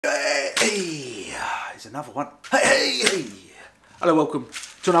Hey, here's another one. Hey. Hello, welcome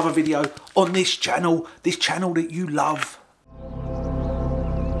to another video on this channel that you love.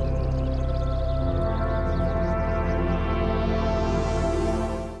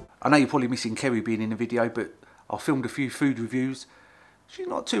 I know you're probably missing Kerry being in the video, but I filmed a few food reviews. She's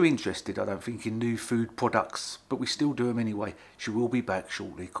not too interested, I don't think, in new food products, but we still do them anyway. She will be back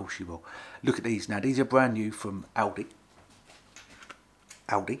shortly, of course she will. Look at these now. These are brand new from Aldi.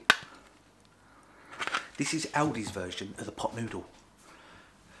 This is Aldi's version of the pot noodle.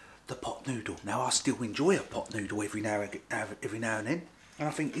 The pot noodle. Now, I still enjoy a pot noodle every now and then. And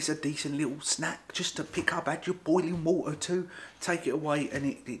I think it's a decent little snack just to pick up. Add your boiling water to, take it away, and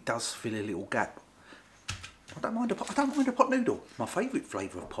it does fill a little gap. I don't mind a pot noodle. My favourite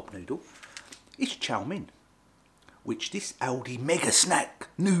flavour of pot noodle is chow mein, which this Aldi mega snack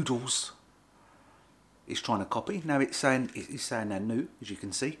noodles is trying to copy. Now it's saying they're new, as you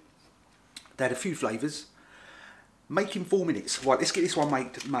can see. They had a few flavours. Make in 4 minutes. Right, let's get this one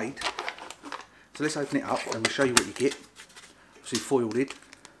made. So let's open it up and we'll show you what you get. Obviously foiled it.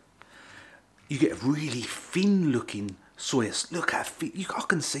 You get a really thin looking soy sauce. Look how thin, I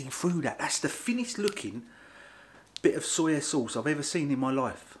can see through that. That's the thinnest looking bit of soy sauce I've ever seen in my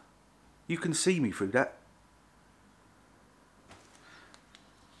life. You can see me through that.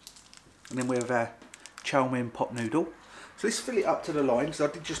 And then we have our chow mein pot noodle. So let's fill it up to the line, because I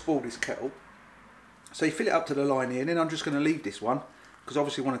did just boil this kettle. So you fill it up to the line here, and then I'm just going to leave this one, because I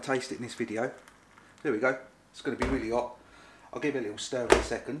obviously want to taste it in this video. There we go. It's going to be really hot. I'll give it a little stir in a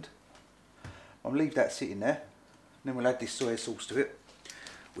second. I'll leave that sitting there. And then we'll add this soy sauce to it,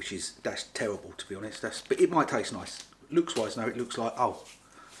 that's terrible, to be honest. But it might taste nice. Looks wise, no, it looks like, oh.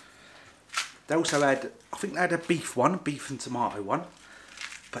 They also had, I think they had a beef and tomato one.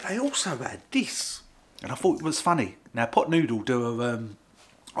 But they also had this. And I thought it was funny. Now, pot noodle do a,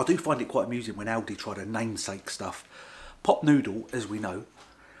 I do find it quite amusing when Aldi try to namesake stuff. Pot noodle, as we know,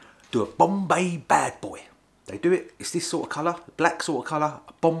 do a Bombay bad boy. They do it, it's this sort of colour, black sort of colour,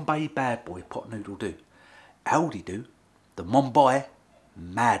 a Bombay bad boy pot noodle do. Aldi do the Mumbai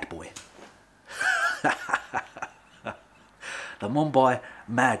mad boy. The Mumbai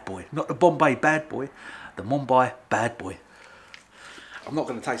mad boy. Not the Bombay bad boy, the Mumbai bad boy. I'm not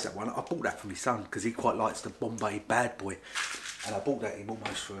going to taste that one. I bought that for my son because he quite likes the Bombay bad boy. And I bought that him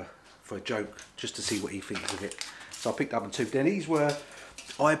almost for a joke, just to see what he thinks of it. So I picked up on two. Then these were,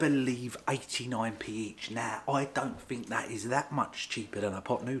 I believe, 89p each. Now, I don't think that is that much cheaper than a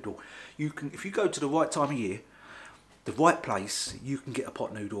pot noodle. You can, if you go to the right time of year, the right place, you can get a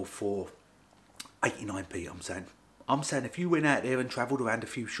pot noodle for 89p, I'm saying if you went out there and travelled around a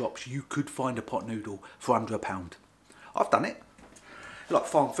few shops, you could find a pot noodle for under £1. I've done it. Like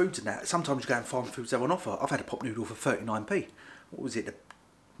farm foods and that. Sometimes you go and farm foods, they're on offer. I've had a pot noodle for 39p. What was it?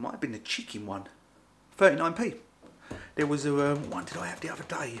 Might have been the chicken one. 39p. There was a, what did I have the other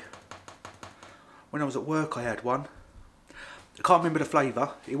day? When I was at work, I had one. I can't remember the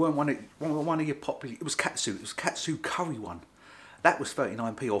flavour. It weren't one of your popular. It was katsu. It was katsu curry one. That was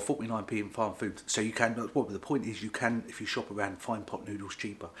 39p or 49p in farm foods. So you can. What the point is, you can, if you shop around, find pot noodles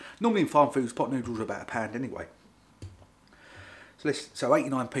cheaper. Normally in farm foods, pot noodles are about £1 anyway. So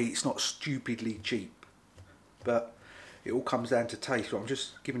 89p. It's not stupidly cheap, but it all comes down to taste. I'm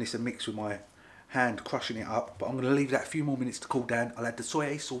just giving this a mix with my hand, crushing it up. But I'm going to leave that a few more minutes to cool down. I'll add the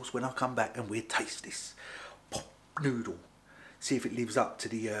soy sauce when I come back, and we'll taste this pot noodle. See if it lives up to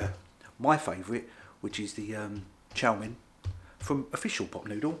the my favourite, which is the chow mein from Official Pot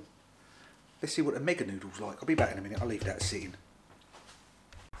Noodle. Let's see what the mega noodle's like. I'll be back in a minute. I'll leave that sitting.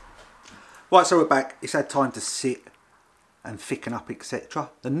 Right, so we're back. It's had time to sit and thicken up, etc.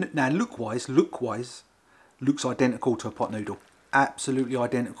 Now, look-wise, looks identical to a pot noodle. Absolutely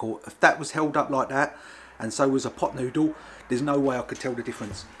identical. If that was held up like that, and so was a pot noodle, there's no way I could tell the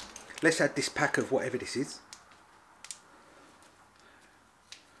difference. Let's add this pack of whatever this is.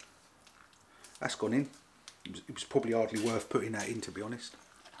 That's gone in. It was probably hardly worth putting that in, to be honest.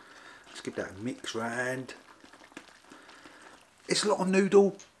 Let's give that a mix round. It's a lot of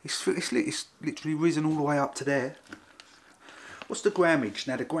noodle. It's literally risen all the way up to there. What's the grammage?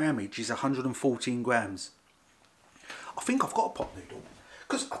 Now the grammage is 114 grams. I think I've got a pot noodle.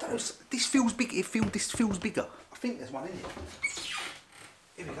 Because I don't know, this feels big. This feels bigger. I think there's one in here.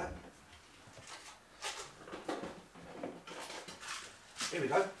 Here we go. Here we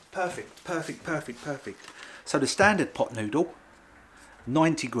go. Perfect, perfect, perfect, perfect. So the standard pot noodle,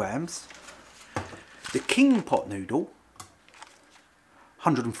 90 grams. The king pot noodle,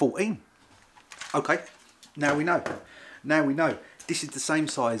 114. Okay, now we know. Now we know. This is the same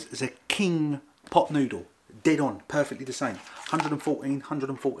size as a king pot noodle. Dead on, perfectly the same. 114,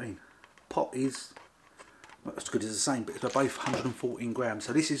 114. pot is not as good as the same, but they're both 114 grams.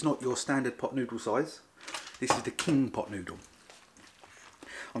 So this is not your standard pot noodle size. This is the king pot noodle.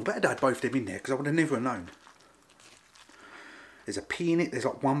 I'm glad I had both of them in there because I would have never known. There's a pea in it. There's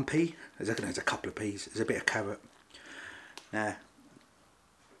like one pea. There's a couple of peas. There's a bit of carrot. Now,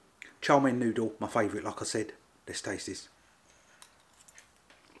 chow mein noodle, my favourite, like I said. Let's taste this.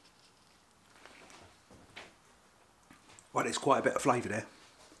 Right, there's quite a bit of flavour there.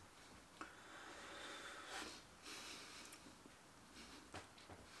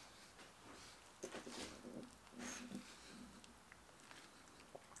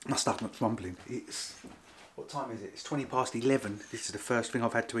 My stomach's rumbling. It's, what time is it? It's 20 past 11. This is the first thing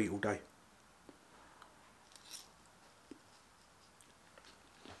I've had to eat all day.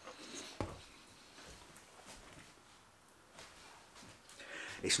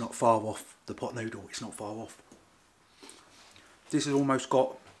 It's not far off the pot noodle. It's not far off. This has almost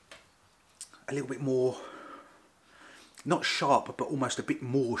got a little bit more, not sharp, but almost a bit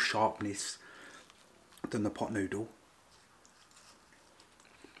more sharpness than the pot noodle.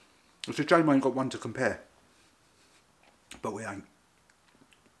 It's a shame I ain't got one to compare, but we ain't.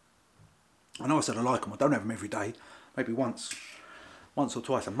 I know I said I like them. I don't have them every day. Maybe once or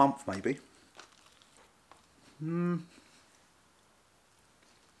twice a month, maybe.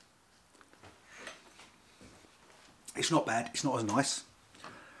 It's not bad. It's not as nice.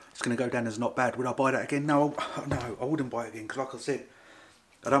 It's going to go down as not bad. Would I buy that again? No, no, I wouldn't buy it again because, like I said,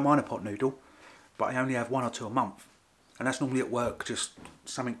 I don't mind a pot noodle, but I only have 1 or 2 a month. And that's normally at work, just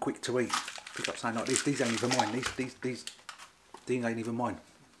something quick to eat. Pick up something like this. These ain't even mine. These ain't even mine.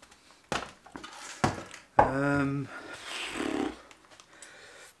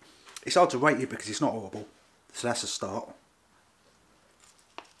 It's hard to rate it because it's not horrible. So that's a start.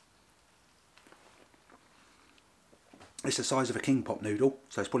 It's the size of a king pot noodle,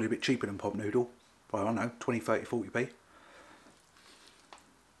 so it's probably a bit cheaper than pot noodle. Well, I don't know, 20, 30, 40p.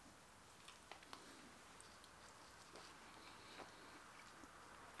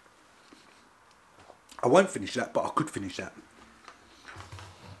 I won't finish that, but I could finish that.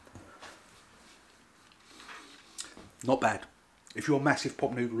 Not bad. If you're a massive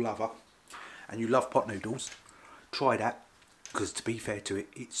pot noodle lover and you love pot noodles, try that, because to be fair to it,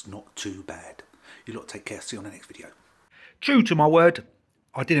 it's not too bad. You lot take care. See you on the next video. True to my word,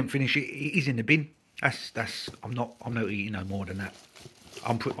 I didn't finish it. It is in the bin. I'm not eating no more than that.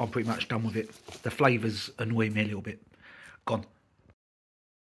 I'm pretty much done with it. The flavours annoy me a little bit. Gone.